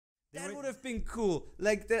That would have been cool.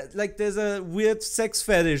 Like there's a weird sex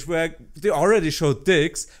fetish where they already show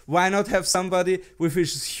dicks. Why not have somebody with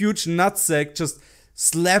his huge nutsack just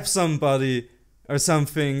slap somebody or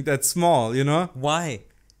something that's small, you know? Why?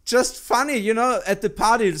 Just funny, you know, at the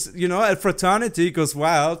parties, you know, at fraternity goes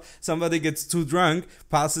wild, somebody gets too drunk,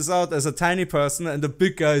 passes out as a tiny person, and the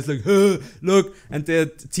big guy is like, huh, look, and they're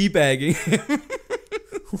teabagging him.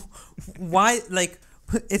 Why? Like,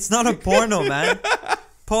 it's not a porno, man.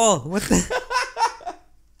 Paul, what the?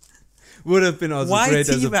 Would have been also Why great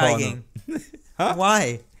as a porno. teabagging? Huh?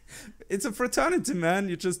 Why? It's a fraternity, man.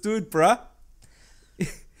 You just do it, bruh.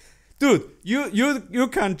 Dude, you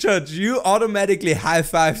can't judge. You automatically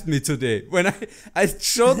high-fived me today. When I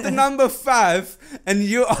showed the number 5 and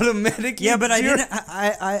you automatically... Yeah, but I didn't...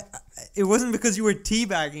 it wasn't because you were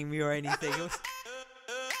teabagging me or anything. It was...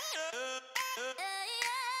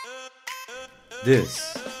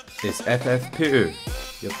 This is FFPÖ,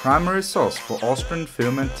 your primary source for Austrian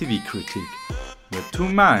film and TV critique, where two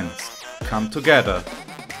minds come together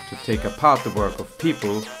to take apart the work of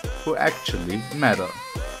people who actually matter.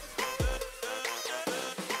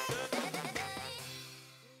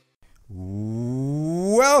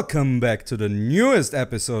 Welcome back to the newest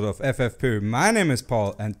episode of FFPÖ. My name is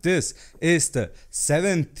Paul and this is the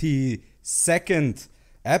 72nd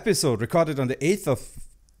episode recorded on the 8th of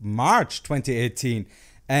March 2018.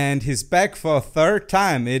 And he's back for a third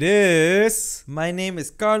time. It is... My name is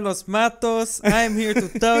Carlos Matos. I'm here to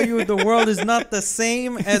tell you the world is not the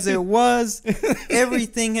same as it was.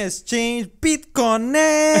 Everything has changed. BitConnect!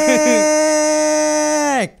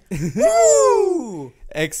 Woo!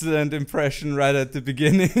 Excellent impression right at the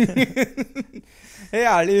beginning. Hey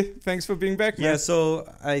Ali, thanks for being back, man. Yeah, so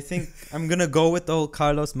I think I'm gonna go with the whole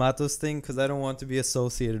Carlos Matos thing because I don't want to be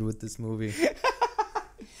associated with this movie.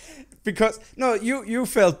 Because, no, you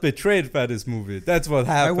felt betrayed by this movie. That's what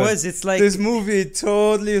happened. It's like... This movie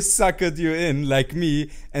totally suckered you in, like me,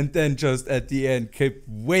 and then just at the end kept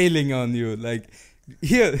wailing on you. Like,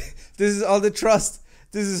 here, this is all the trust.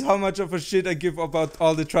 This is how much of a shit I give about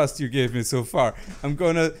all the trust you gave me so far. I'm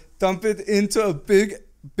gonna dump it into a big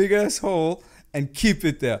ass hole and keep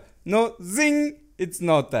it there. No, zing! It's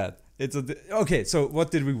not that. Okay, so what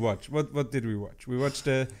did we watch? What did we watch? We watched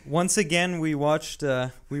once again we watched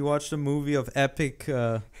a movie of epic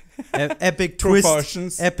epic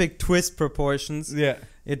proportions. Epic twist proportions. Yeah.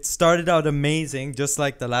 It started out amazing, just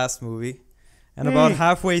like the last movie. And about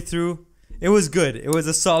halfway through, it was good. It was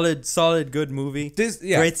a solid good movie.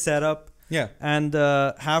 Great setup. Yeah. And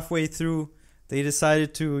halfway through they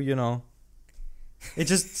decided to,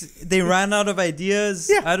 they ran out of ideas.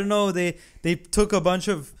 Yeah. I don't know, they took a bunch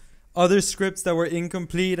of other scripts that were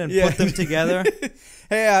incomplete and put them together.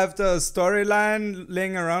 Hey, I have the storyline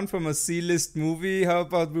laying around from a C-list movie. How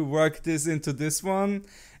about we work this into this one?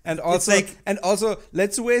 And also,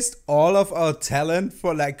 let's waste all of our talent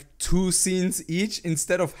for like 2 scenes each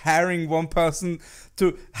instead of hiring one person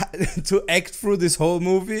to act through this whole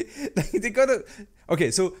movie. They gotta.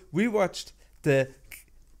 Okay, so we watched the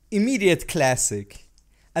immediate classic,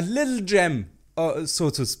 a little gem, so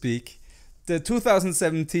to speak. The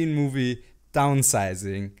 2017 movie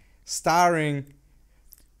Downsizing, starring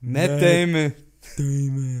Matt Damon.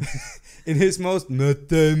 In his most Matt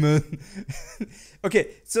Damon. Okay,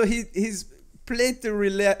 so he's played the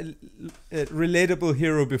relatable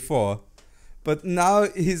hero before, but now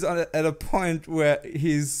he's at a point where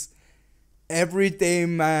he's everyday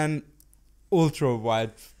man, ultra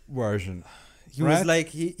wide version. He was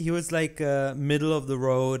like middle of the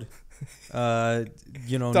road. No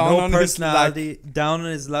personality, down on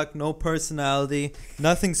his luck, no personality,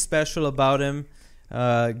 nothing special about him,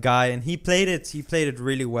 guy, and he played it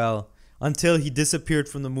really well until he disappeared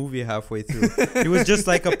from the movie halfway through. He was just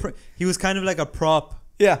like he was kind of like a prop.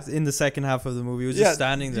 Yeah. In the second half of the movie, he was just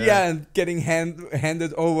standing there. Yeah, and getting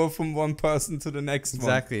handed over from one person to the next one.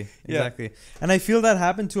 Exactly. And I feel that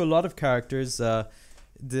happened to a lot of characters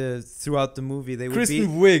throughout the movie.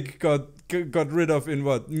 Kristen Wiig got rid of in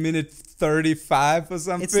what, minute 35 or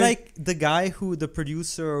something? It's like the guy who, the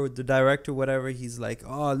producer or the director, whatever, he's like,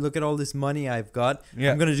 oh, look at all this money I've got.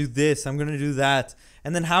 Yeah. I'm going to do this. I'm going to do that.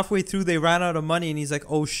 And then halfway through, they ran out of money and he's like,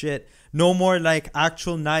 oh shit. No more like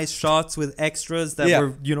actual nice shots with extras that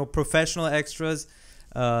were, professional extras.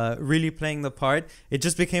 Really playing the part. It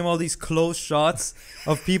just became all these close shots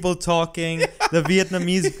of people talking, the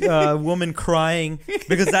Vietnamese woman crying,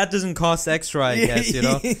 because that doesn't cost extra, I guess,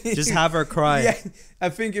 just have her cry. Yeah. I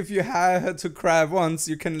think if you hire her to cry once,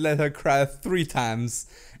 you can let her cry 3 times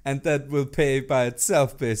and that will pay by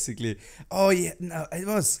itself, basically. Oh yeah, no,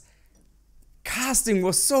 casting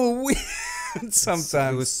was so weird.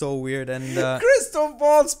 sometimes. It was so weird. And Christoph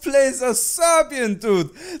Waltz plays a Serbian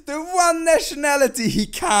dude. The one nationality he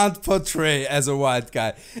can't portray as a white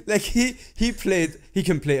guy. Like he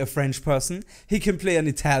can play a French person. He can play an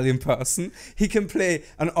Italian person. He can play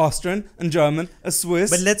an Austrian, a German, a Swiss.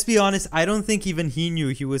 But let's be honest, I don't think even he knew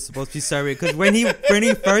he was supposed to be Serbian, because when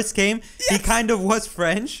he first came, he kind of was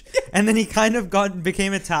French, and then he kind of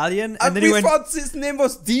became Italian, and then we thought his name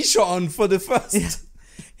was Dijon for the first. Yeah.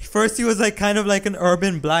 First he was like kind of like an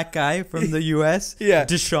urban black guy from the US,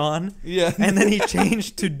 Deshaun, and then he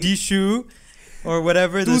changed to Dishu or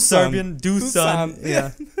whatever, the Serbian Dusan.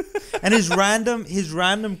 Yeah. And his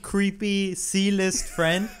random creepy C-list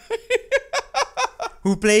friend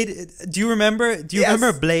who played, do you remember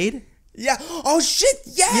Blade? Yeah. Oh shit.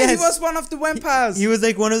 Yeah, yes. He was one of the vampires. He was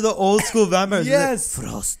like one of the old school vampires. Yes. Like,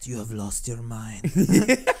 Frost, you have lost your mind.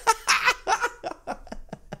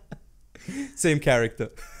 Same character.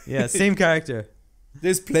 Yeah, same character.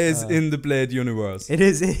 This plays in the Blade universe. It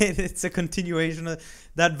is. It's a continuation of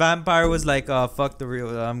that. Vampire was like, oh, fuck the real.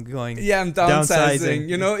 I'm going. Yeah, I'm downsizing.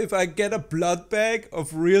 You know, if I get a blood bag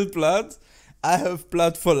of real blood, I have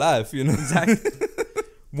blood for life. You know, exactly.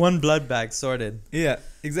 One blood bag sorted. Yeah,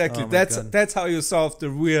 exactly. That's how you solve the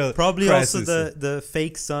real. Probably crisis. also the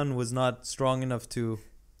fake son was not strong enough to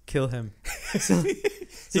kill him. So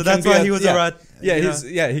that's why he was a rat.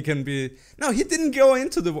 Yeah, he can be. No, he didn't go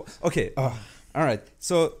into the. Okay. All right.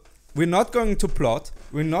 So we're not going to plot.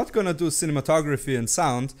 We're not going to do cinematography and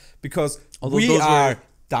sound because we are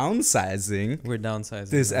downsizing. We're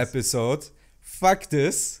downsizing this episode. Fuck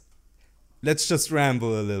this. Let's just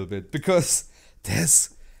ramble a little bit because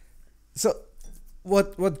there's. So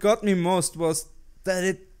what got me most was that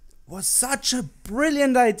it was such a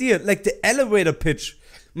brilliant idea. Like the elevator pitch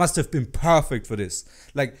must have been perfect for this.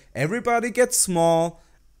 Like everybody gets small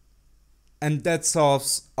and that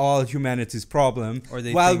solves all humanity's problem.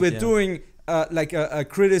 While we're doing like a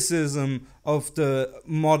criticism of the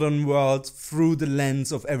modern world through the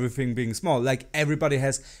lens of everything being small. Like everybody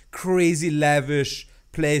has crazy lavish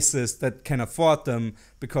places that can afford them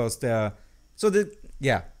because they're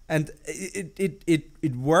and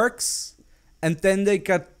it works, and then they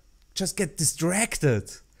just get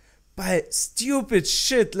distracted by stupid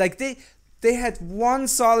shit. Like they had one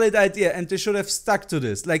solid idea and they should have stuck to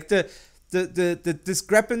this. Like the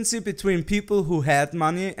discrepancy between people who had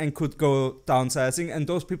money and could go downsizing and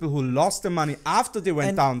those people who lost their money after they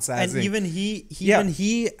went downsizing. And even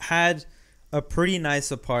he had a pretty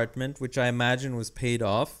nice apartment, which I imagine was paid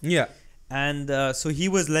off. Yeah. And so he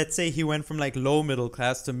was, let's say he went from like low middle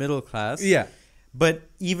class to middle class. Yeah. But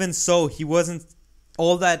even so, he wasn't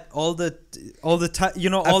all the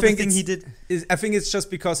thing he did. I think it's just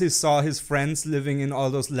because he saw his friends living in all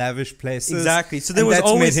those lavish places. Exactly. So there was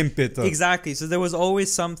always made him bitter. Exactly. So there was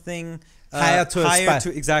always something higher to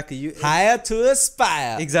aspire. Exactly. Higher to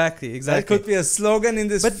aspire. Exactly. That could be a slogan in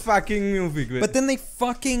this fucking movie. But then they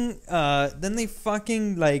fucking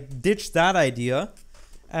like ditched that idea.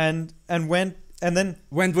 And went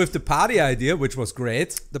with the party idea, which was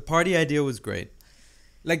great. The party idea was great.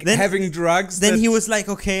 Like then, having drugs. Then he was like,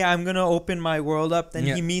 okay, I'm going to open my world up. Then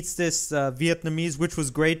he meets this Vietnamese, which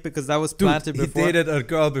was great because that was planted before. He dated a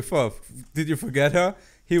girl before. Did you forget her?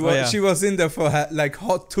 She was in there for like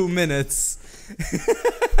hot 2 minutes.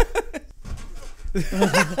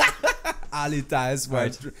 Ali dies.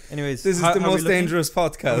 Right. Anyways, this is the most dangerous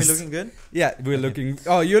podcast. Are we looking good? Yeah, we're looking.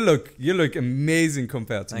 Oh, you look amazing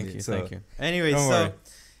compared to me. Thank you. Anyways,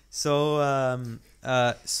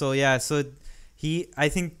 I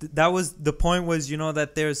think that was the point was,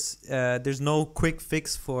 that there's no quick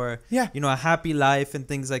fix for, a happy life and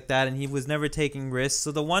things like that. And he was never taking risks.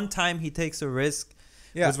 So the one time he takes a risk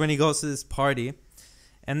was when he goes to this party.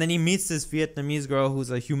 And then he meets this Vietnamese girl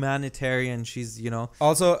who's a humanitarian. She's,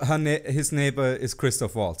 Also, his neighbor is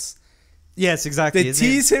Christoph Waltz. Yes, exactly. They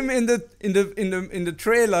tease him in the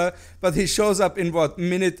trailer, but he shows up in what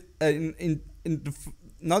minute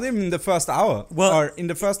not even in the first hour. Well, or in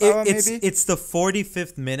the first hour, maybe? It's the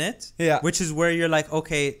 45th minute, which is where you're like,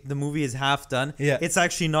 okay, the movie is half done. Yeah. It's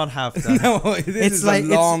actually not half done. No, it's like a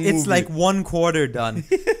long movie. It's like 1/4 done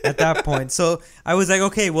at that point. So I was like,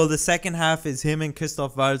 okay, well, the second half is him and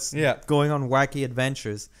Christoph Waltz going on wacky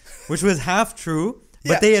adventures, which was half true.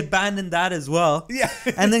 But they abandoned that as well. Yeah.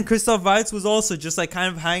 And then Christoph Waltz was also just like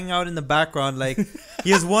kind of hanging out in the background. Like he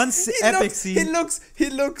has one epic scene. He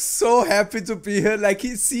looks so happy to be here. Like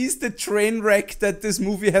he sees the train wreck that this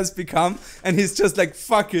movie has become, and he's just like,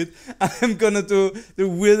 fuck it, I'm gonna do the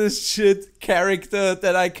weirdest shit character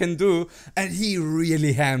that I can do. And he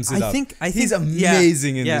really hams it up. I think he's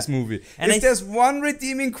amazing in this movie. And if there's one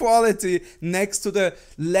redeeming quality next to the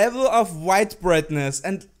level of white breadness,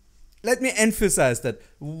 and let me emphasize that,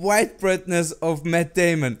 white breadness of Matt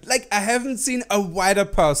Damon. Like, I haven't seen a whiter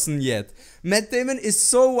person yet. Matt Damon is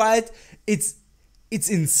so white, it's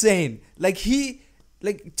insane. Like,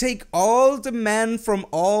 take all the men from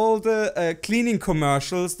all the cleaning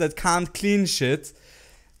commercials that can't clean shit,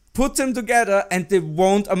 put them together, and they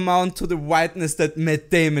won't amount to the whiteness that Matt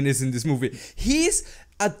Damon is in this movie. He's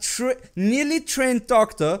a nearly trained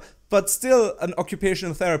doctor, but still an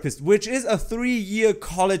occupational therapist, which is a 3-year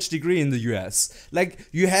college degree in the US. Like,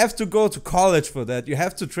 you have to go to college for that. You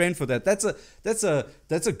have to train for that. That's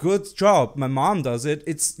a good job. My mom does it.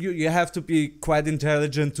 It's you have to be quite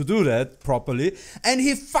intelligent to do that properly. And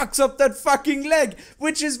he fucks up that fucking leg,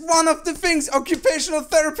 which is one of the things occupational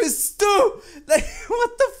therapists do. Like,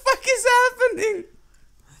 what the fuck is happening?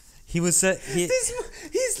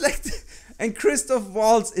 He's like, and Christoph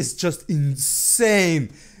Waltz is just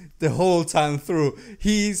insane the whole time through.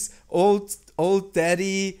 He's old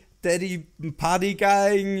daddy party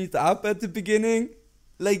guying it up at the beginning,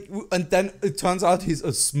 like, and then it turns out he's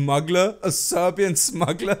a smuggler, a Serbian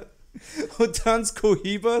smuggler who turns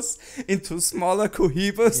cohibas into smaller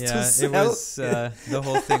cohibas to sell. It was the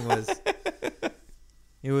whole thing was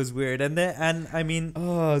it was weird. And I mean,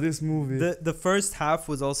 this movie, the first half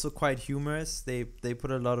was also quite humorous. They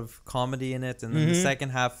put a lot of comedy in it, and then the second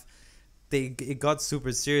half, it got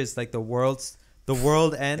super serious. Like the world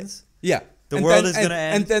ends. Yeah. The world is gonna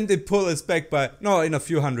end. And then they pull us back in a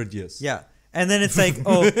few hundred years. Yeah. And then it's like,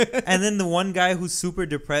 and then the one guy who's super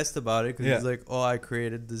depressed about it, because he's like, I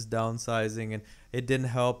created this downsizing and it didn't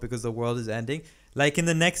help because the world is ending. Like in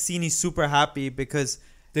the next scene, he's super happy because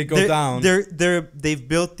they go down. They've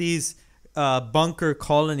built these bunker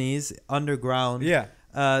colonies underground. Yeah.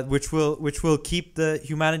 Which will keep the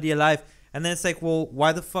humanity alive. And then it's like, well,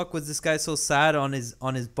 why the fuck was this guy so sad on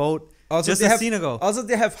his boat just a scene ago? Also,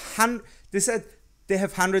 they said they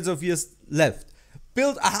have hundreds of years left.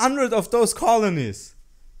 Build 100 of those colonies.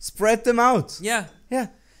 Spread them out. Yeah. Yeah.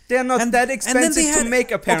 They're not that expensive to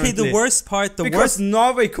make, apparently. Okay, the worst part... Because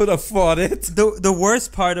Norway could afford it. The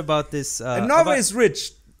worst part about this... and Norway is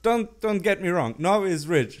rich. Don't get me wrong. Norway is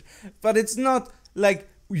rich. But it's not like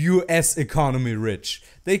US economy rich.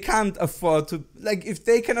 They can't afford to, like, if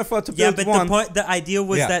they can afford to build one. Yeah, but the idea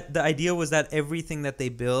was that everything that they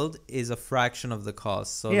build is a fraction of the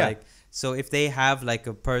cost. So so if they have like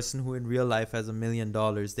a person who in real life has $1 million,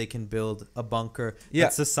 they can build a bunker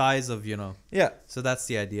that's the size of, Yeah. So that's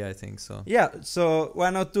the idea, I think. So yeah. So why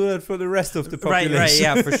not do it for the rest of the population? Right.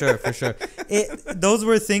 Yeah, for sure. Those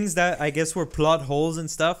were things that I guess were plot holes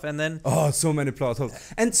and stuff, and then so many plot holes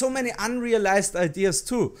and so many unrealized ideas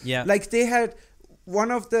too. Yeah. Like they had.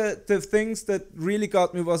 One of the things that really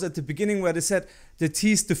got me was at the beginning where they said they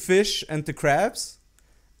teased the fish and the crabs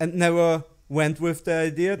and never went with the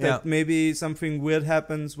idea that maybe something weird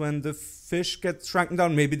happens when the fish get shrunken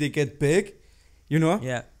down. Maybe they get big,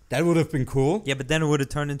 Yeah. That would have been cool. Yeah, but then it would have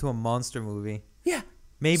turned into a monster movie. Yeah.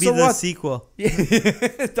 Maybe so the sequel. Yeah.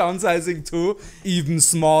 Downsizing 2, even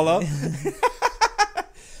smaller.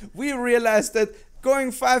 We realized that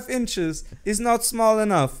going 5 inches is not small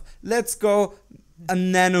enough. Let's go a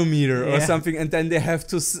nanometer or something, and then they have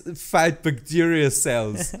to fight bacteria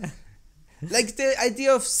cells. Like the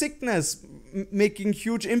idea of sickness making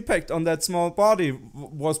huge impact on that small body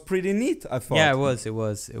was pretty neat, I thought. Yeah, it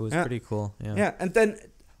was pretty cool. Yeah, and then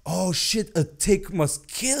a tick must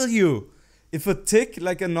kill you. If a tick,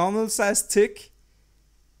 like a normal sized tick,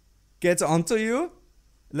 gets onto you,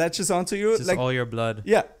 latches onto you, just like all your blood.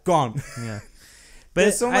 Yeah, gone. Yeah. But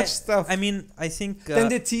there's so much stuff. I mean, I think... then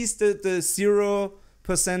they teased the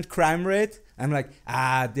 0% crime rate. I'm like,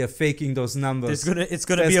 they're faking those numbers. It's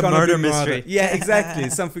gonna be a murder mystery. Yeah, exactly.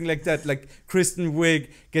 Something like that. Like Kristen Wiig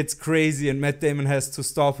gets crazy and Matt Damon has to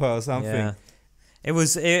stop her or something. Yeah. It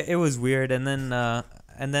was weird. And then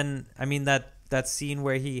I mean that scene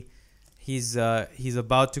where he's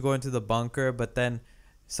about to go into the bunker, but then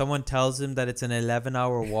someone tells him that it's an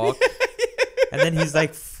 11-hour walk. And then he's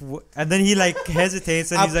like, and then he like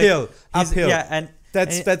hesitates and uphill. Yeah, and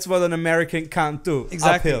that's what an American can't do.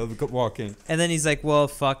 Exactly. Uphill walking. And then he's like, well,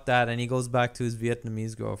 fuck that, and he goes back to his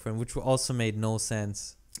Vietnamese girlfriend, which also made no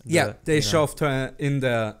sense. They shoved her in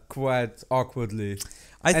there quite awkwardly.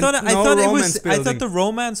 I thought the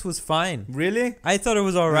romance was fine. Really? I thought it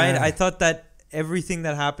was all right. I thought that everything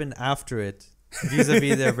that happened after it,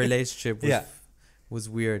 vis-a-vis their relationship, was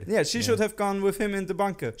weird. Yeah, she should have gone with him in the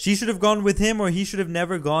bunker. She should have gone with him, or he should have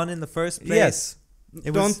never gone in the first place. Yes.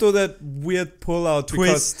 Don't do that weird pull-out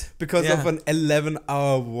twist because of an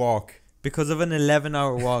 11-hour walk. Because of an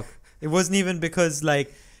 11-hour walk. It wasn't even because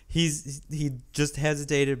like he just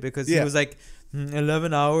hesitated because he was like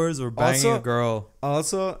 11 hours or banging a girl.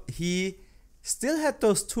 Also, he still had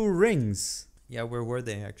those 2 rings. Yeah, where were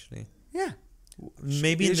they actually? Yeah.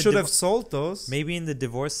 Maybe he should have sold those. Maybe in the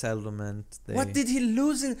divorce settlement. What did he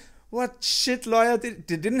lose in? What shit lawyer did?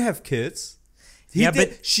 They didn't have kids.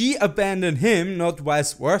 But she abandoned him, not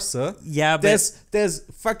vice versa. Yeah, but there's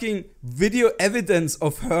fucking video evidence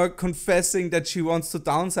of her confessing that she wants to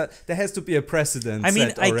downsize. There has to be a precedent. I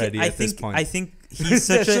mean, I think he's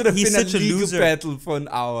such a loser. Battle for an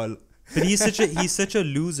hour. But he's such a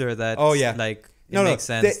loser that like it makes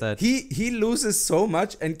sense that he loses so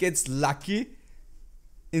much and gets lucky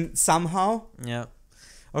in somehow. Yeah.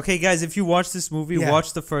 Okay, guys, if you watch this movie,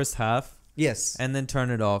 watch the first half. Yes. And then turn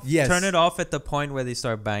it off. Yes. Turn it off at the point where they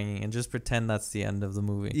start banging and just pretend that's the end of the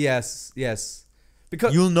movie. Yes, yes.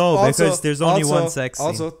 Because you'll know because there's only one sex scene.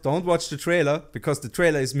 Also, don't watch the trailer because the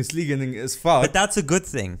trailer is misleading as fuck. But that's a good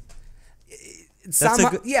thing.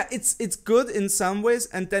 It's good in some ways,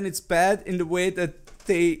 and then it's bad in the way that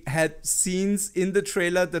they had scenes in the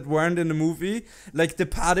trailer that weren't in the movie, like the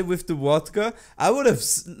party with the vodka. I would have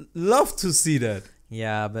loved to see that.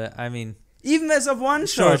 Yeah, but I mean, even as a one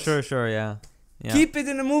shot. Sure, yeah. Keep it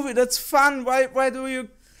in the movie. That's fun. Why do you?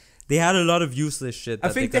 They had a lot of useless shit. I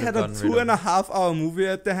think they had a 2.5 hour movie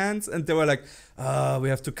at their hands, and they were like, we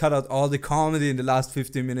have to cut out all the comedy in the last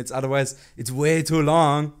 15 minutes, otherwise it's way too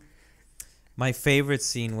long. My favorite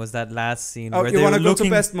scene was that last scene where you want to go to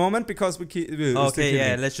best moment because we keep. Okay,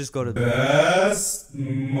 yeah, let's just go to best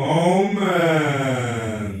moment.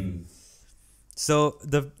 So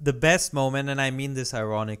the best moment, and I mean this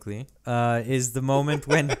ironically, is the moment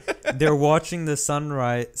when they're watching the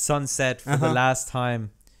sunset for the last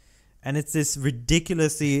time, and it's this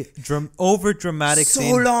ridiculously over dramatic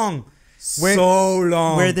scene. So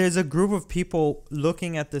long. Where there's a group of people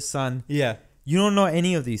looking at the sun. Yeah. You don't know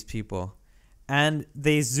any of these people. And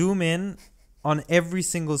they zoom in on every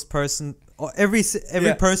single person, or every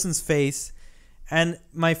person's face. And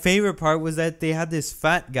my favorite part was that they had this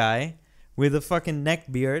fat guy with a fucking neck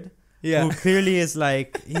beard. Yeah. Who clearly is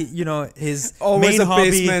like, his always main a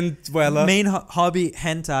hobby, basement dweller. Main hobby,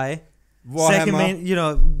 hentai. Warhammer. Second main,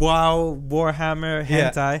 Warhammer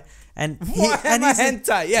hentai. Yeah. And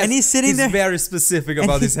hentai, yes. And he's sitting there. He's very specific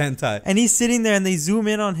about his hentai. And he's sitting there and they zoom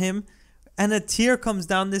in on him. And a tear comes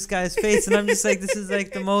down this guy's face, and I'm just like, this is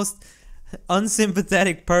like the most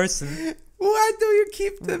unsympathetic person. Why do you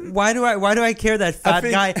keep them? Why do I care that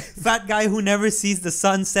fat guy who never sees the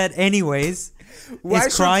sunset anyways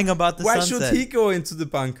is crying about the sunset? Why should he go into the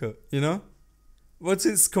bunker? You know, what's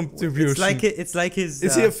his contribution? It's like his.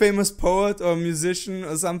 Is he a famous poet or musician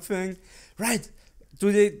or something? Right.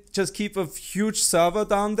 Do they just keep a huge server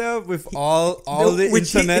down there with all the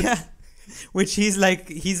internet? Which he's like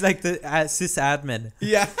the sysadmin.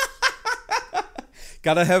 Yeah.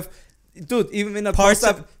 Gotta have, dude, even in a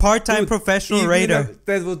part-time professional raider.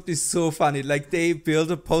 That would be so funny. Like they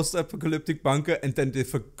built a post-apocalyptic bunker and then they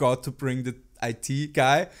forgot to bring the IT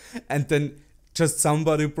guy, and then just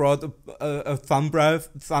somebody brought a thumb drive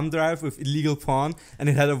with illegal porn, and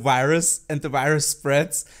it had a virus, and the virus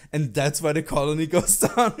spreads, and that's why the colony goes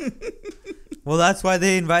down. Well, that's why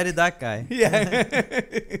they invited that guy. Yeah.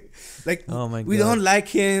 Like, oh my God. We don't like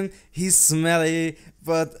him. He's smelly,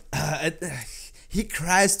 but he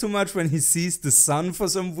cries too much when he sees the sun for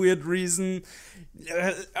some weird reason.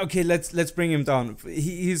 Okay, let's bring him down.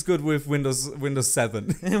 He's good with Windows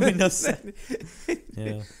 7. Windows 7.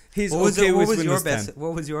 Yeah. He's okay with Windows 10.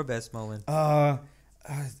 What was your best moment?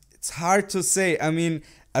 It's hard to say. I mean,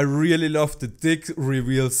 I really loved the dick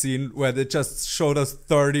reveal scene where they just showed us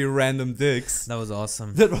 30 random dicks. That was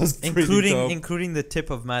awesome. That was pretty dope. Including the tip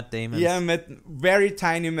of Matt Damon. Yeah, very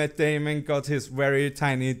tiny Matt Damon got his very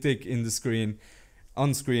tiny dick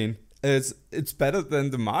on screen. It's better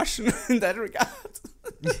than The Martian in that regard.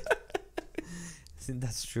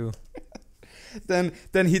 That's true. Then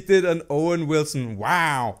he did an Owen Wilson.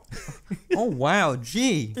 Wow. Oh wow,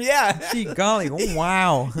 gee. Yeah. Gee golly. Oh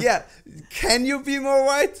wow. Yeah. Can you be more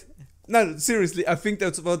white? No, seriously. I think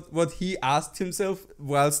that's what he asked himself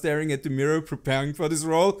while staring at the mirror preparing for this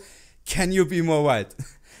role. Can you be more white?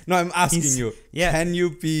 No, I'm asking you. Yeah. Can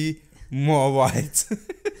you be more white?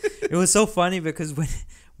 It was so funny because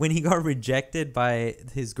when he got rejected by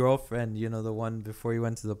his girlfriend, you know, the one before he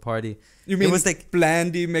went to the party. You mean it was like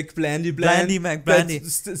Blandy McBlandy Blandy McBlandy.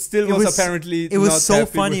 Still was apparently. It was not so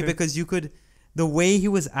happy funny with him. because you could, the way he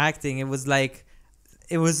was acting, it was like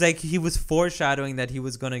he was foreshadowing that he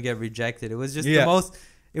was gonna get rejected. It was just the most.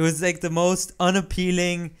 It was like the most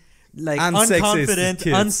unappealing, like unconfident,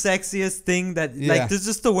 unsexiest thing that like this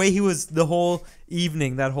just the way he was the whole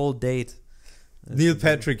evening, that whole date. Neil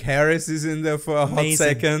Patrick Harris is in there for a hot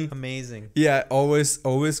second. Amazing. Yeah, always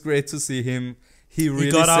great to see him. He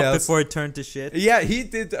got up before it turned to shit. Yeah, he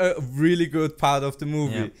did a really good part of the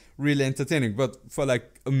movie. Yeah. Really entertaining, but for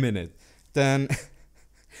like a minute. Then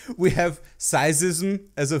we have sizeism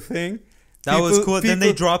as a thing. That was cool. Then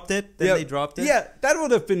they dropped it. Yeah, that would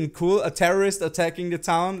have been cool. A terrorist attacking the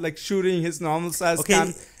town, like shooting his normal size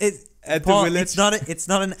gun at Paul, the village. It's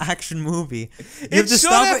not an action movie. You have to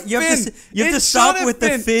stop with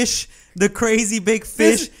the fish, the crazy big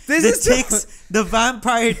fish, the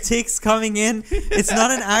vampire ticks coming in. It's not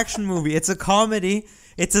an action movie. It's a comedy.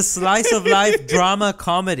 It's a slice of life drama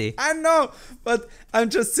comedy. I know, but I'm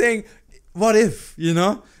just saying, what if, you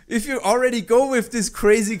know? If you already go with this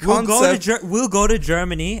crazy concept... We'll go to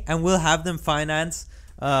Germany and we'll have them finance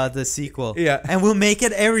the sequel. Yeah. And we'll make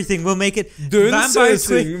it everything. We'll make it... Vampire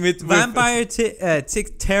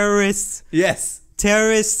tick terrorists. Yes.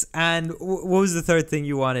 Terrorists and... What was the third thing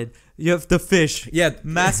you wanted? You have the fish. Yeah.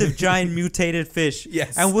 Massive, giant, mutated fish.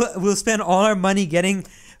 Yes. And we'll spend all our money getting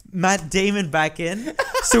Matt Damon back in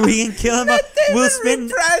so we can kill him. We'll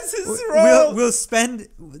spend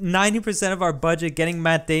 90% of our budget getting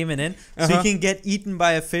Matt Damon in so he can get eaten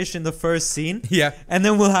by a fish in the first scene. Yeah. And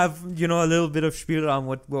then we'll have, you know, a little bit of spiel on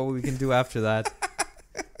what we can do after that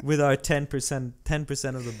with our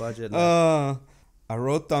 10% of the budget. I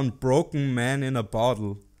wrote down Broken Man in a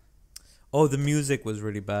Bottle. Oh, the music was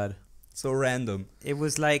really bad. So random. It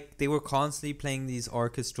was like they were constantly playing these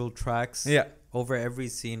orchestral tracks. Yeah. Over every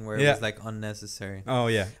scene where it was like unnecessary. Oh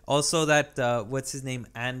yeah. Also that what's his name,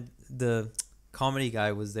 and the comedy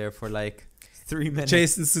guy was there for like 3 minutes.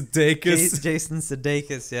 Jason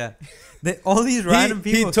Sudeikis, yeah. All these random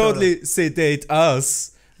people. He totally sedate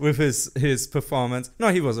us with his performance.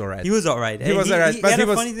 No, he was alright. He was alright. He had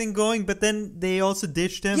a funny thing going, but then they also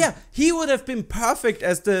ditched him. Yeah, he would have been perfect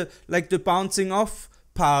as the bouncing off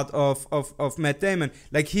part of Matt Damon.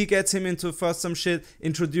 Like, he gets him into first some shit,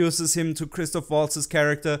 introduces him to Christoph Waltz's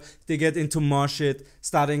character, they get into more shit,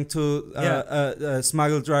 starting to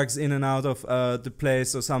smuggle drugs in and out of the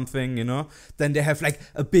place or something, you know. Then they have like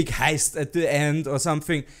a big heist at the end or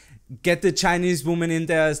something. Get the Chinese woman in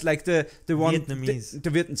there as like the one Vietnamese. The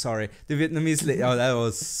Vietnamese lady. Oh, that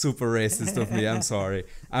was super racist of me. I'm sorry.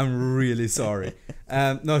 I'm really sorry.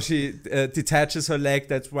 No, she detaches her leg.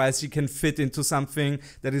 That's why she can fit into something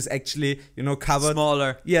that is actually, you know, covered.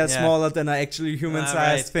 Smaller. Yeah, smaller than an actually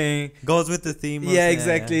human-sized thing. Goes with the theme. Yeah,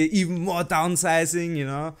 exactly. Yeah. Even more downsizing, you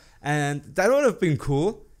know. And that would have been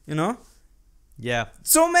cool, you know. Yeah.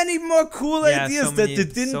 So many more cool ideas that they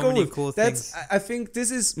didn't go with. Cool That's I think this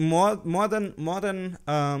is more than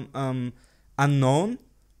Unknown,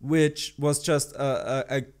 which was just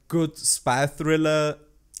a good spy thriller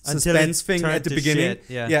suspense thing at the beginning.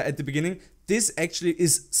 At the beginning. This actually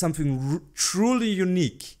is something truly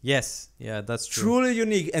unique. Yes. Yeah, that's true. Truly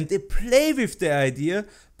unique, and they play with the idea,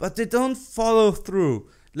 but they don't follow through.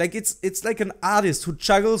 Like it's like an artist who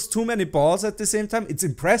juggles too many balls at the same time. It's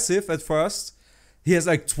impressive at first. He has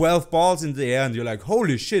like 12 balls in the air and you're like,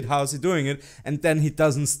 holy shit, how's he doing it? And then he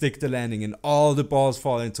doesn't stick the landing and all the balls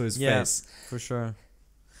fall into his face. For sure.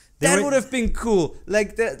 That would have been cool.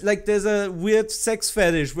 Like there's a weird sex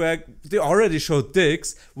fetish where they already showed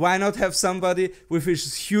dicks. Why not have somebody with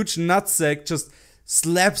his huge nutsack just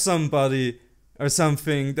slap somebody or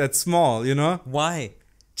something that's small, you know? Why?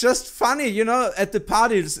 Just funny, you know, at the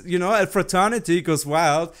parties, you know, at fraternity goes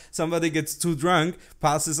wild, somebody gets too drunk,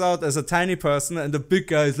 passes out as a tiny person, and the big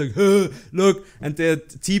guy is like, look, and they're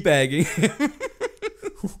teabagging him.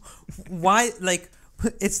 Why? Like,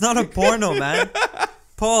 it's not a porno, man.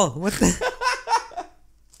 Paul, what the?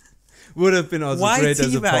 Would have been also great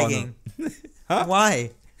as a porno. Huh?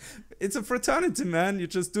 Why? It's a fraternity, man. You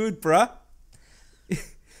just do it, bruh.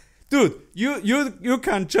 Dude, you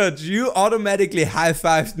can't judge. You automatically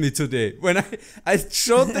high-fived me today. When I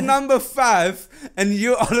showed the number 5 and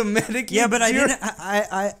you automatically... Yeah, but I didn't...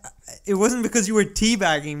 it wasn't because you were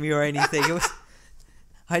teabagging me or anything. It was...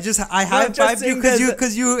 I high-fived you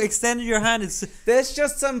because you extended your hand. There's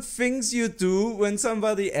just some things you do when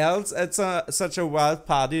somebody else at such a wild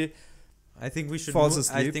party I think we should falls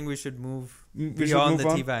asleep. I think we should move beyond the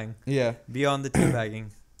teabagging. Yeah. Beyond the teabagging.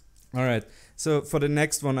 All right. So for the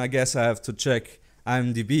next one, I guess I have to check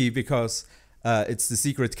IMDb because it's the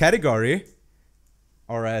secret category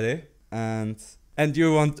already, and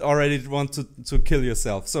you want to kill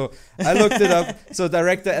yourself. So I looked it up. So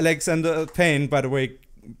director Alexander Payne, by the way,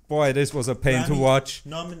 boy, this was a pain to watch.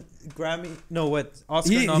 He's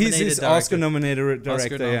his Oscar-nominated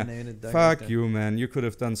director. Fuck you, man. You could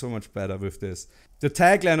have done so much better with this. The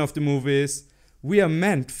tagline of the movie is, "We are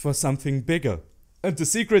meant for something bigger." And the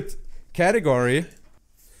secret category,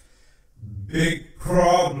 big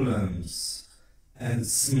problems and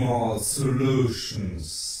small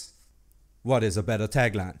solutions. What is a better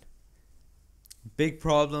tagline? Big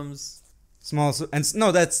problems, small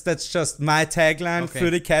no, that's just my tagline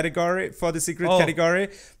for the category, for the secret category,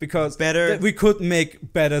 because we could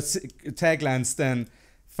make better taglines than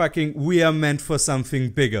fucking "we are meant for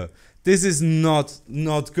something bigger." This is not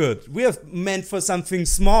good. We are meant for something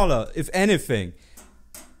smaller, if anything.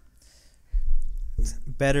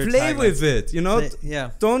 Better play taglines. With it, you know.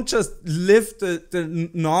 Don't just live the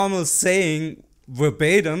normal saying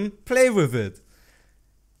verbatim. Play with it.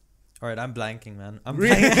 All right, I'm blanking, man. I'm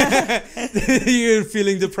blanking. You're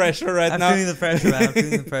feeling the pressure now? I'm feeling the pressure, man. I'm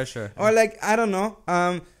feeling the pressure. Or like, I don't know.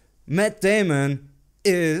 Matt Damon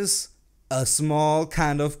is a small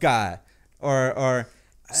kind of guy. Or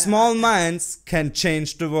small minds can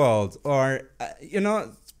change the world. Or,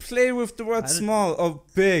 play with the word small or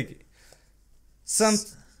big.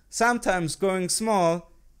 Sometimes going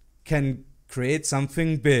small can create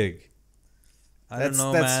something big. That's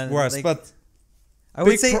man. Worse, like, but... I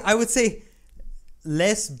would say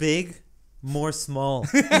less big, more small.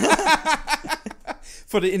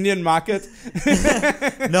 For the Indian market?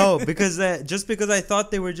 No, because just because I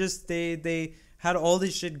thought they were they had all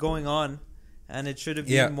this shit going on, and it should have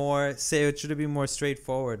been more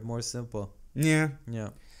straightforward, more simple. Yeah.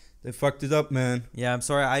 They fucked it up, man. Yeah, I'm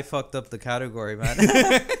sorry, I fucked up the category, man.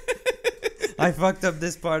 I fucked up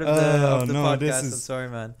this part of the podcast. I'm sorry,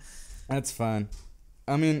 man. That's fine.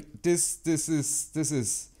 I mean, this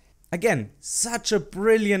is again such a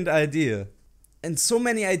brilliant idea, and so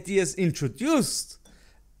many ideas introduced,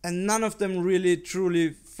 and none of them really truly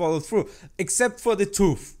followed through, except for the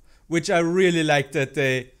tooth, which I really liked that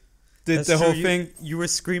they did the whole thing. You were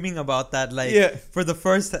screaming about that, for the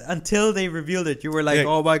first until they revealed it. You were like,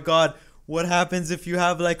 "Oh my god, what happens if you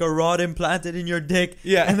have like a rod implanted in your dick?"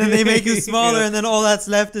 Yeah, and then they make you smaller, and then all that's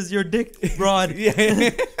left is your dick rod.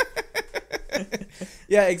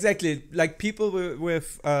 Yeah, exactly. Like people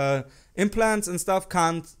with implants and stuff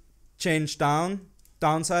can't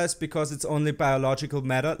downsize because it's only biological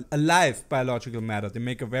matter, alive biological matter. They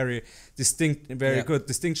make a very good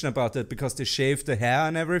distinction about it because they shave the hair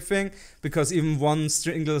and everything. Because even one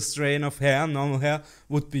single strain of hair, normal hair,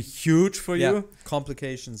 would be huge for you.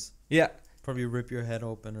 Complications. Yeah. Probably rip your head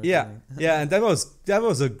open. Or something. Yeah, and that was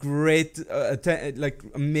a great,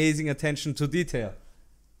 amazing attention to detail,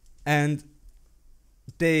 and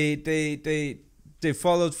they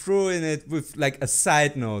followed through in it with like a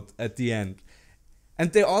side note at the end.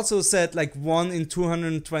 And they also said like 1 in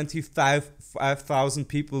 225,000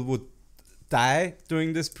 people would die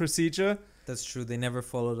during this procedure. That's true. They never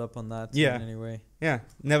followed up on that in any way. Yeah,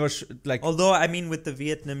 never although I mean with the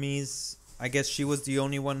Vietnamese, I guess she was the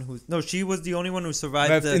only one who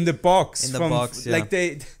survived in the box. Box, yeah. Like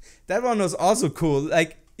that one was also cool.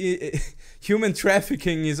 Like human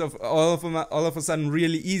trafficking is all of a sudden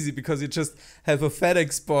really easy because you just have a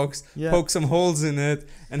FedEx box, poke some holes in it,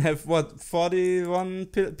 and have 41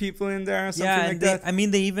 people in there or something like that. I mean,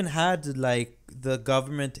 they even had like the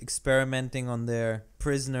government experimenting on their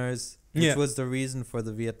prisoners, which was the reason for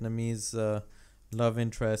the Vietnamese love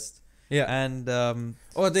interest. Yeah, and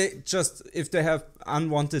or they just, if they have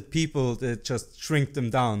unwanted people, they just shrink them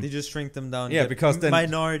down. Yeah, because then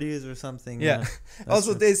minorities or something. Yeah.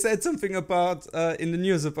 Also, they said something about in the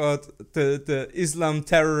news about the Islam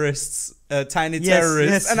terrorists, tiny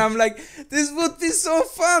terrorists, and I'm like, this would be so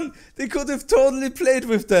fun. They could have totally played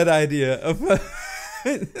with that idea of.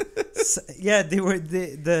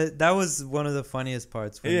 That was one of the funniest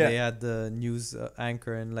parts when they had the news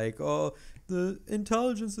anchor and like, the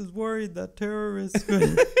intelligence is worried that terrorists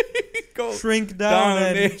could shrink down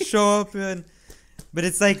and show up, but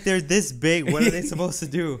it's like they're this big. What are they supposed to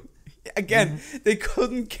do? Again, they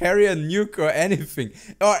couldn't carry a nuke or anything,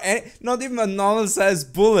 or not even a normal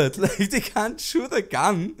sized bullet. Like they can't shoot a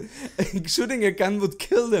gun. Shooting a gun would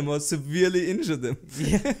kill them or severely injure them.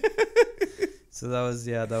 Yeah. So that was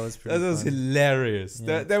pretty. That was hilarious.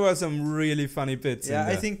 Yeah. There were some really funny bits. Yeah,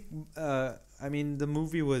 I think. I mean, the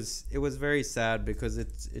movie was very sad because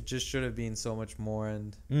it just should have been so much more,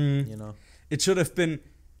 and it should have been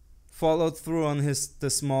followed through on the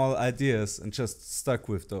small ideas and just stuck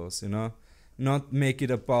with those, not make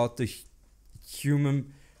it about the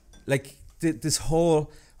human, like this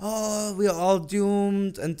whole, oh, we're all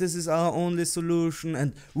doomed and this is our only solution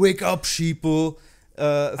and wake up sheeple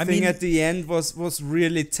thing at the end was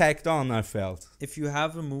really tacked on, I felt. If you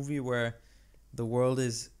have a movie where the world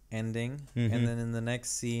is ending and then in the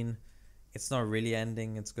next scene it's not really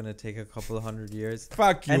ending, it's gonna take a couple of 100 years.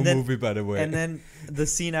 Fuck you, movie, by the way. And then the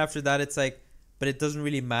scene after that, it's like, but it doesn't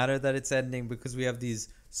really matter that it's ending because we have these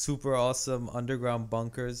super awesome underground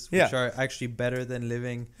bunkers, which are actually better than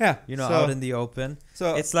living, out in the open.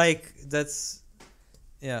 So it's like,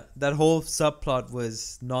 that whole subplot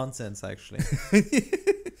was nonsense, actually.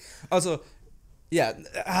 Also,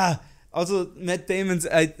 Matt Damon's,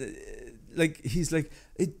 he's like,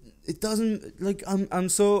 it doesn't, like, I'm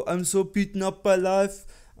so beaten up by life.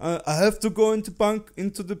 I have to go into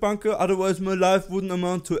the bunker, otherwise my life wouldn't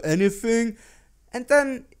amount to anything. And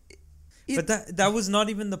then, but that was not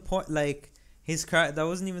even the point. Like that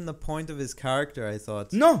wasn't even the point of his character, I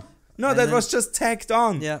thought. No, that was just tacked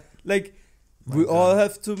on. Yeah, like all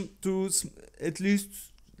have to at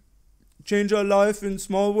least change our life in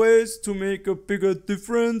small ways to make a bigger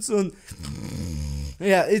difference. And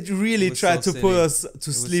it really tried to put us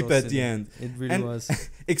to sleep at the end. It really was.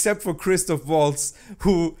 Except for Christoph Waltz,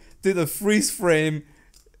 who did a freeze frame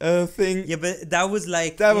thing. Yeah, but that was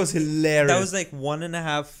like... That was hilarious. That was like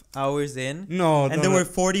 1.5 hours in. And there were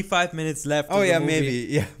 45 minutes left of the movie. Maybe.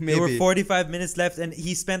 Yeah, maybe. There were 45 minutes left and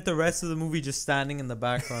he spent the rest of the movie just standing in the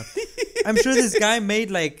background. I'm sure this guy made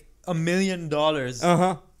like $1 million.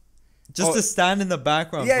 Just to stand in the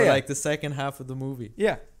background for like the second half of the movie.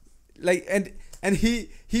 Yeah. Like, and he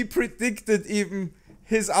predicted even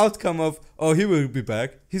his outcome of, oh, he will be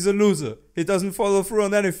back. He's a loser. He doesn't follow through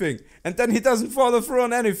on anything. And then he doesn't follow through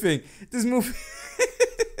on anything. This movie...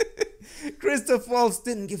 Christoph Waltz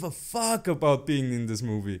didn't give a fuck about being in this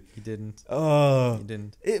movie. He didn't. Oh. He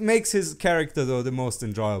didn't. It makes his character, though, the most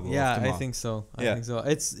enjoyable. Yeah, I think so. I think so.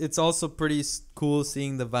 It's also pretty cool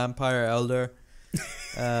seeing the vampire elder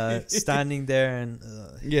standing there and...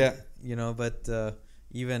 but...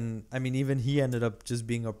 even he ended up just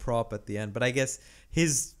being a prop at the end. But I guess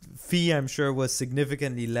his fee, I'm sure, was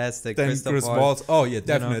significantly less than Christoph Waltz. Oh, yeah,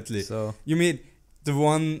 definitely. So you mean the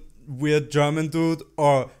one weird German dude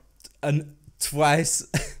or twice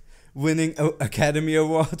winning Academy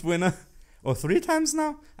Award winner? Or 3 times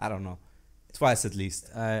now? I don't know. Twice at least.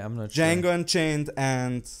 I'm not sure. Django Unchained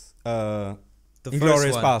and the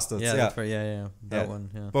Inglourious Bastards. That one.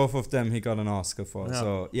 Yeah. Both of them he got an Oscar for. Yeah.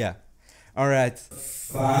 So, yeah. All right.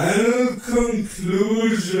 Final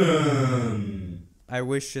conclusion. I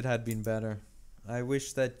wish it had been better. I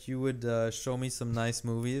wish that you would show me some nice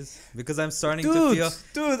movies because I'm starting to feel...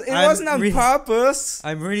 Dude, it wasn't on purpose.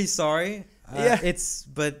 I'm really sorry.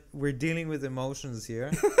 But we're dealing with emotions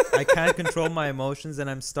here. I can't control my emotions and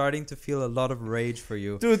I'm starting to feel a lot of rage for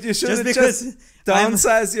you. Dude, you should just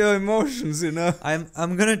downsize your emotions, you know.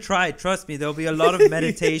 I'm gonna try. Trust me, there'll be a lot of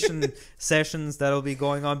meditation sessions that'll be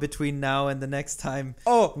going on between now and the next time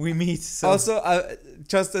we meet. So. Also,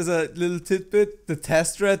 just as a little tidbit, the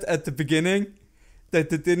test red at the beginning that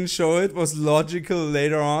they didn't show it was logical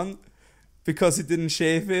later on because he didn't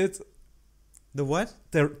shave it. The what?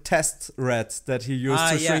 The test red that he used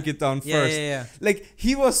to shrink it down first. Yeah. Like,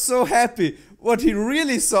 he was so happy. What he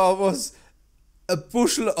really saw was a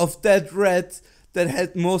bushel of dead red that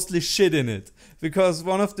had mostly shit in it. Because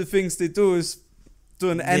one of the things they do is do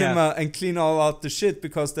an enema and clean all out the shit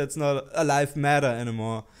because that's not a live matter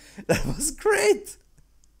anymore. That was great.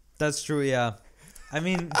 That's true, yeah. I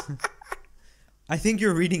mean... I think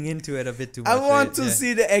you're reading into it a bit too much. I want to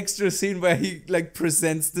see the extra scene where he like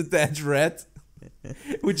presents the dead rat.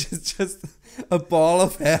 Which is just a ball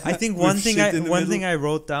of hair. I think one thing I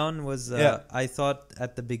wrote down was I thought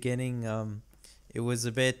at the beginning it was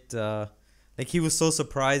a bit like he was so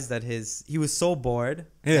surprised that he was so bored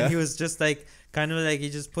and he was just like kind of like he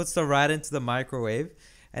just puts the rat into the microwave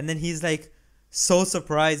and then he's like so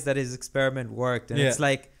surprised that his experiment worked and it's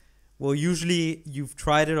like, well, usually you've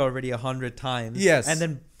tried it already 100 times and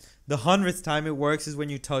then the 100th time it works is when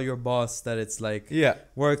you tell your boss that it's like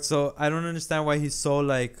worked. So I don't understand why he's so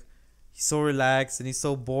relaxed and he's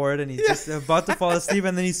so bored and he's just about to fall asleep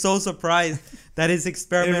and then he's so surprised that his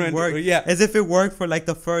experiment worked. As if it worked for like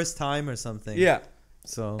the first time or something.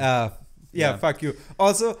 So fuck you.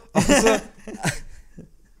 Also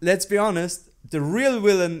let's be honest, the real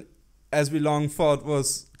villain, as we long thought,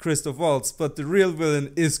 was Christoph Waltz, but the real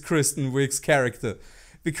villain is Kristen Wiig's character.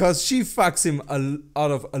 Because she fucks him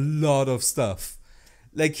out of a lot of stuff.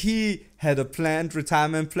 Like, he had a planned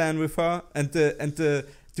retirement plan with her, and the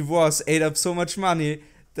divorce ate up so much money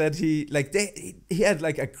that he had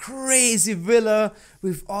like a crazy villa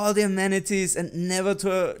with all the amenities and never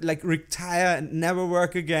to like retire and never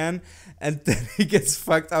work again, and then he gets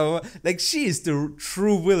fucked over. Like, she is the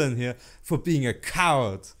true villain here for being a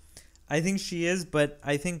coward. I think she is, but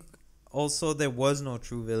I think also there was no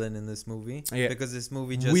true villain in this movie, because this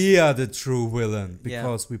movie just... We are the true villain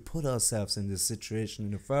because we put ourselves in this situation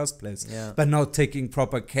in the first place, but not taking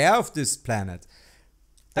proper care of this planet.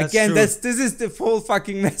 That's Again, true. this is the full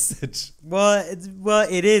fucking message. Well,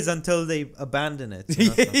 it is until they abandon it.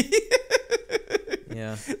 You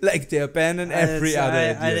know, so. Like they abandon every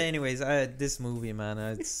other idea. Anyways, this movie, man,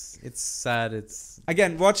 it's sad. It's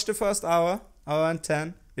again, watch the first hour and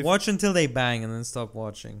 10. Watch until they bang and then stop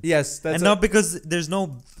watching. Yes, that's and not because there's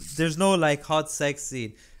no like hot sex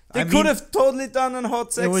scene. They could have totally done a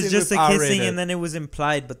hot sex scene. It was just a R-rated. kissing and then it was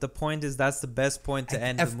implied. But the point is, that's the best point to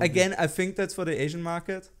end the movie. Again, I think that's for the Asian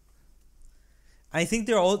market. I think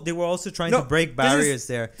they were also trying to break barriers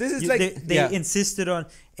there. This is they insisted on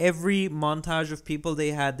every montage of people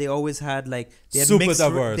they had. They always had like they had super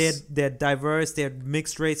diverse. They had diverse. They had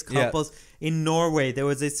mixed race couples. In Norway, there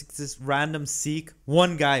was this random Sikh,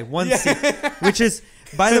 one Sikh, which is,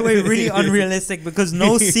 by the way, really unrealistic because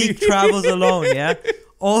no Sikh travels alone. Yeah,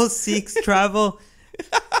 all Sikhs travel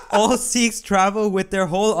with their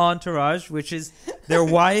whole entourage, which is their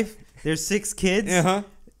wife, their 6 kids.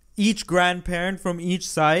 Each grandparent from each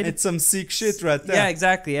side. It's some Sikh shit right there. Yeah,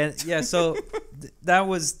 exactly. And so that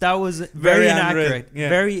was very inaccurate.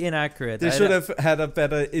 Very inaccurate. They should have had a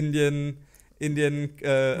better Indian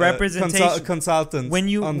representation consultant. When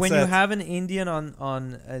you have an Indian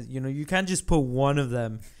on you can't just put one of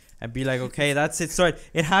them and be like, okay, that's it. Sorry,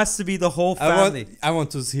 it has to be the whole family. I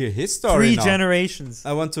want to hear his story. 3 generations.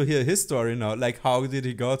 I want to hear his story now. Like, how did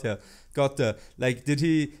he got there? Like, did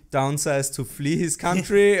he downsize to flee his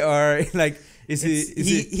country, or like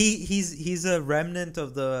he's a remnant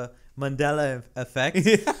of the Mandela effect.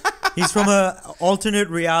 He's from a alternate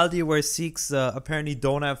reality where Sikhs apparently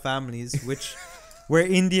don't have families, where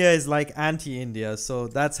India is like anti-India. So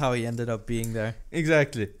that's how he ended up being there.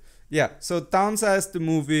 Exactly. Yeah. So downsize the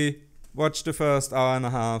movie. Watch the first hour and a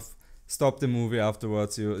half. Stop the movie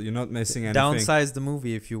afterwards. You're not missing anything. Downsize the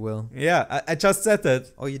movie, if you will. Yeah, I just said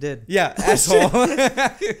that. Oh, you did? Yeah, asshole.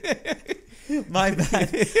 My bad.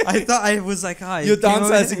 I thought I was like, hi. You're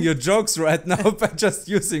downsizing your jokes right now by just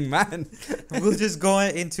using mine. We'll just go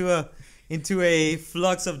into a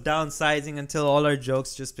flux of downsizing until all our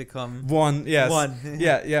jokes just become one. Yes. One.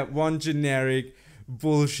 Yeah. One generic,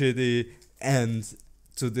 bullshitty end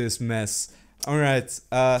to this mess. All right.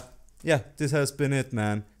 This has been it,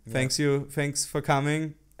 man. Thanks for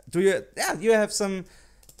coming. You have some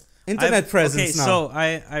internet presence now. So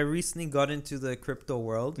I recently got into the crypto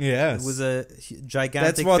world. Yes. It was a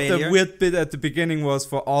gigantic That's what failure. the weird bit at the beginning was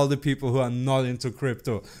for all the people who are not into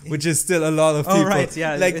crypto, which is still a lot of people. Oh, right,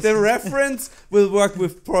 yeah. Like, the reference will work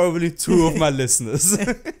with probably 2 of my listeners.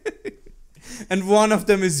 And one of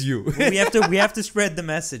them is you. we have to spread the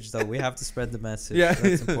message, though. We have to spread the message. Yeah.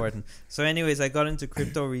 That's important. So anyways, I got into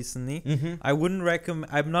crypto recently. Mm-hmm. I wouldn't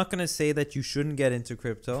recommend... I'm not going to say that you shouldn't get into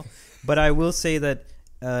crypto, but I will say that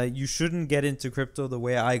you shouldn't get into crypto the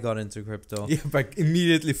way I got into crypto. Yeah, by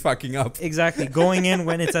immediately fucking up. Exactly. Going in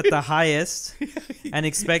when it's at the highest and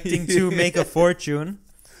expecting to make a fortune.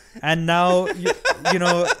 And now,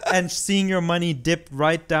 and seeing your money dip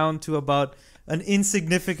right down to about an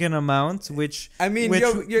insignificant amount, which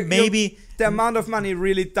maybe the amount of money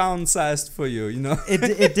really downsized for you,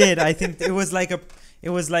 it did. I think it was like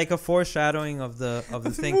a foreshadowing of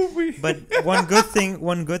the thing. Movie. But one good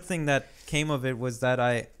thing that came of it was that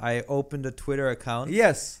I opened a Twitter account.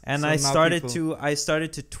 Yes. And so I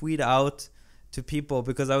started to tweet out to people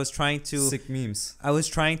because I was trying to sick memes. I was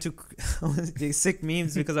trying to sick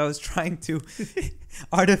memes because I was trying to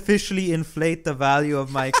artificially inflate the value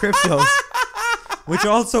of my cryptos. Which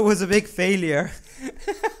also was a big failure.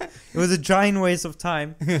 It was a giant waste of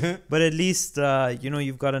time. But at least,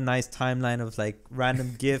 you've got a nice timeline of like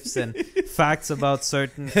random GIFs and facts about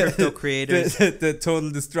certain crypto creators. The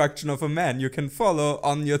total destruction of a man you can follow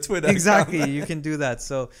on your Twitter Exactly. account. You can do that.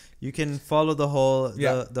 So you can follow the whole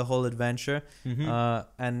the whole adventure. Mm-hmm.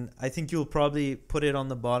 And I think you'll probably put it on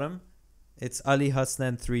the bottom. It's Ali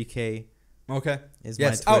Hasnain 3K. Okay. Is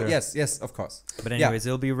yes. my Twitter. Oh, yes, of course. But anyways,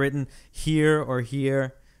 it'll be written here or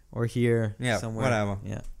here or here somewhere. Whatever.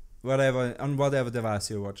 Yeah. Whatever, on whatever device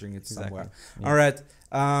you're watching, it's somewhere. Yeah. All right.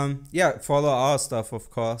 Follow our stuff, of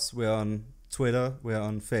course. We're on Twitter. We're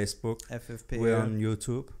on Facebook. FFPÖ. We're on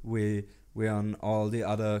YouTube. We're on all the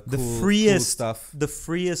other cool stuff. The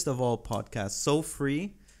freest of all podcasts. So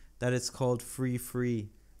free that it's called Free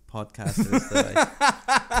Podcasters.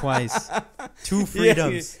 Twice. 2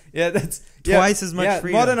 freedoms. Yeah, that's twice as much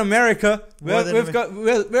freedom. More than America.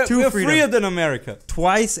 We're freer than America.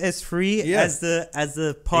 Twice as free as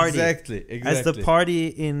the party. Exactly. As the party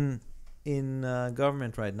in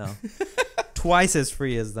government right now. Twice as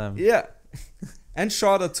free as them. Yeah. And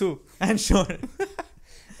shorter too. And shorter.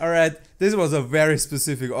 All right. This was a very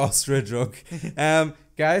specific Austria joke.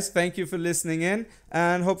 Guys, thank you for listening in,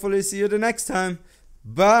 and hopefully see you the next time.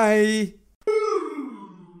 Bye.